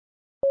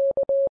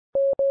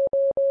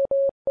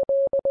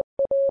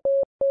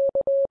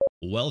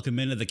Welcome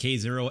into the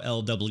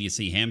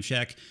K0LWC Ham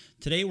Shack.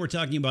 Today we're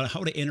talking about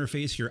how to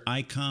interface your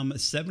Icom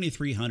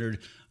 7300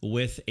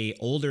 with a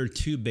older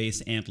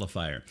tube-based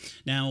amplifier.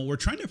 Now we're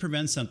trying to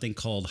prevent something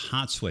called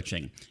hot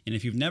switching, and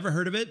if you've never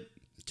heard of it,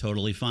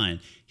 totally fine.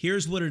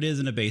 Here's what it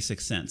is in a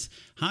basic sense.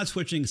 Hot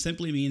switching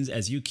simply means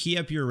as you key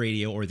up your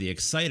radio, or the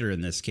exciter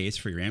in this case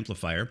for your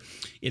amplifier,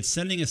 it's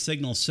sending a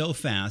signal so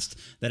fast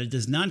that it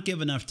does not give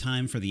enough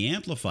time for the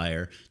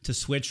amplifier to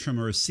switch from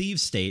a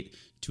receive state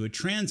to a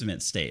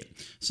transmit state.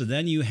 So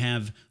then you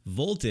have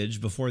voltage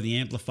before the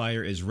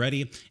amplifier is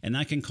ready, and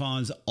that can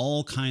cause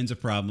all kinds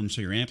of problems for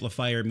your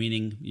amplifier,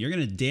 meaning you're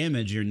going to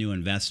damage your new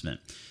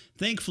investment.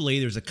 Thankfully,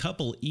 there's a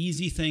couple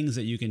easy things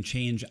that you can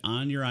change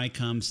on your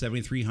Icom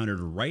 7300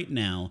 right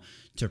now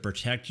to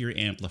protect your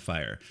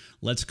amplifier.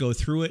 Let's go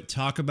through it,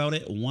 talk about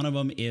it. One of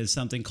them is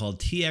something called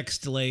TX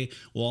delay.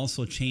 We'll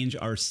also change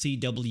our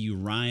CW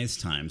rise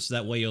time, so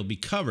that way you'll be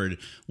covered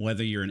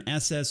whether you're an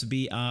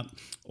SSB op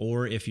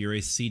or if you're a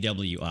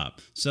CW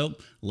op. So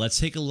let's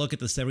take a look at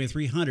the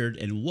 7300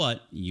 and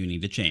what you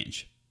need to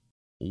change.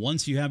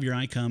 Once you have your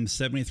Icom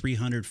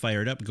 7300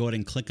 fired up, go ahead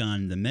and click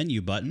on the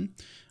menu button.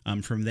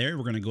 From there,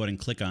 we're going to go ahead and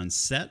click on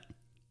Set.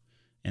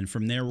 And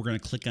from there, we're going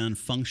to click on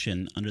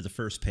Function under the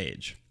first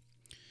page.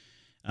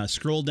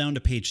 Scroll down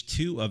to page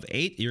 2 of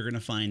 8. You're going to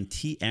find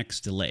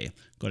TX delay.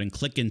 Go ahead and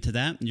click into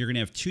that. You're going to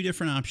have two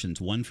different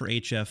options, one for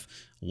HF,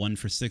 one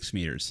for 6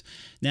 meters.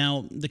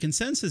 Now, the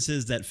consensus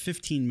is that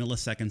 15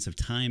 milliseconds of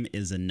time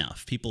is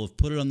enough. People have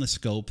put it on the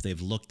scope.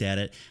 They've looked at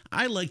it.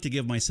 I like to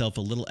give myself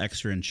a little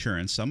extra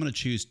insurance, so I'm going to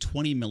choose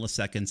 20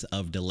 milliseconds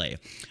of delay.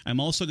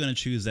 I'm also going to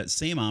choose that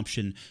same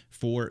option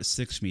for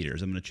 6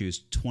 meters. I'm going to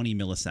choose 20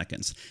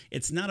 milliseconds.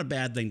 It's not a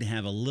bad thing to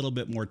have a little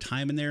bit more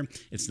time in there.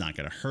 It's not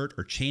going to hurt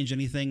or change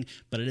anything,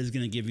 but it is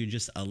going to give you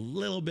just a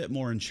little bit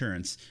more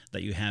insurance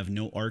that you have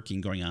no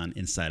arcing going on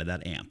inside of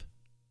that amp.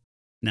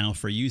 Now,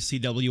 for you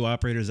CW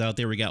operators out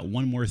there, we got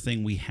one more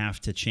thing we have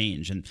to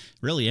change, and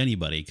really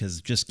anybody, because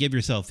just give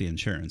yourself the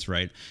insurance,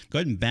 right? Go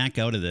ahead and back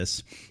out of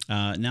this.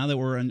 Now that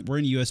we're in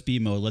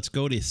USB mode, let's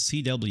go to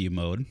CW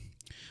mode.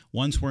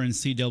 Once we're in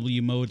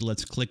CW mode,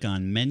 let's click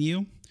on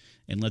Menu,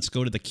 and let's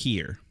go to the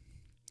keyer.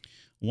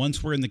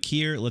 Once we're in the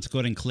keyer, let's go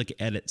ahead and click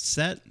Edit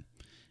Set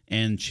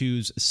and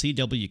choose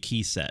CW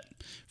key set.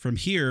 From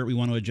here, we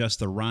want to adjust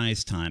the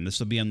rise time. This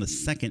will be on the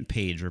second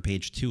page, or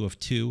page 2 of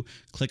 2.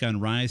 Click on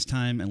rise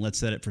time and let's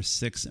set it for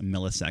 6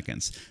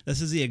 milliseconds. This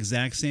is the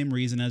exact same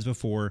reason as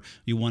before.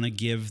 You want to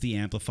give the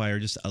amplifier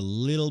just a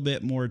little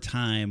bit more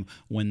time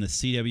when the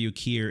CW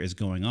keyer is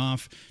going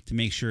off to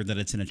make sure that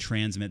it's in a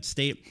transmit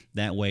state.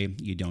 That way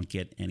you don't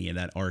get any of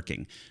that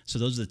arcing. So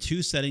those are the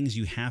two settings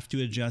you have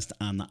to adjust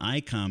on the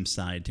Icom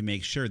side to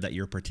make sure that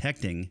you're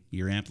protecting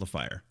your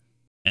amplifier.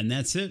 And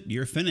that's it.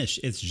 You're finished.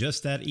 It's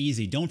just that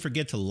easy. Don't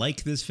forget to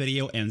like this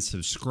video and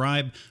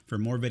subscribe for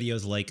more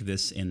videos like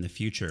this in the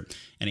future.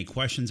 Any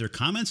questions or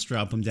comments,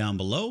 drop them down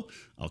below.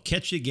 I'll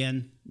catch you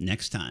again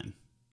next time.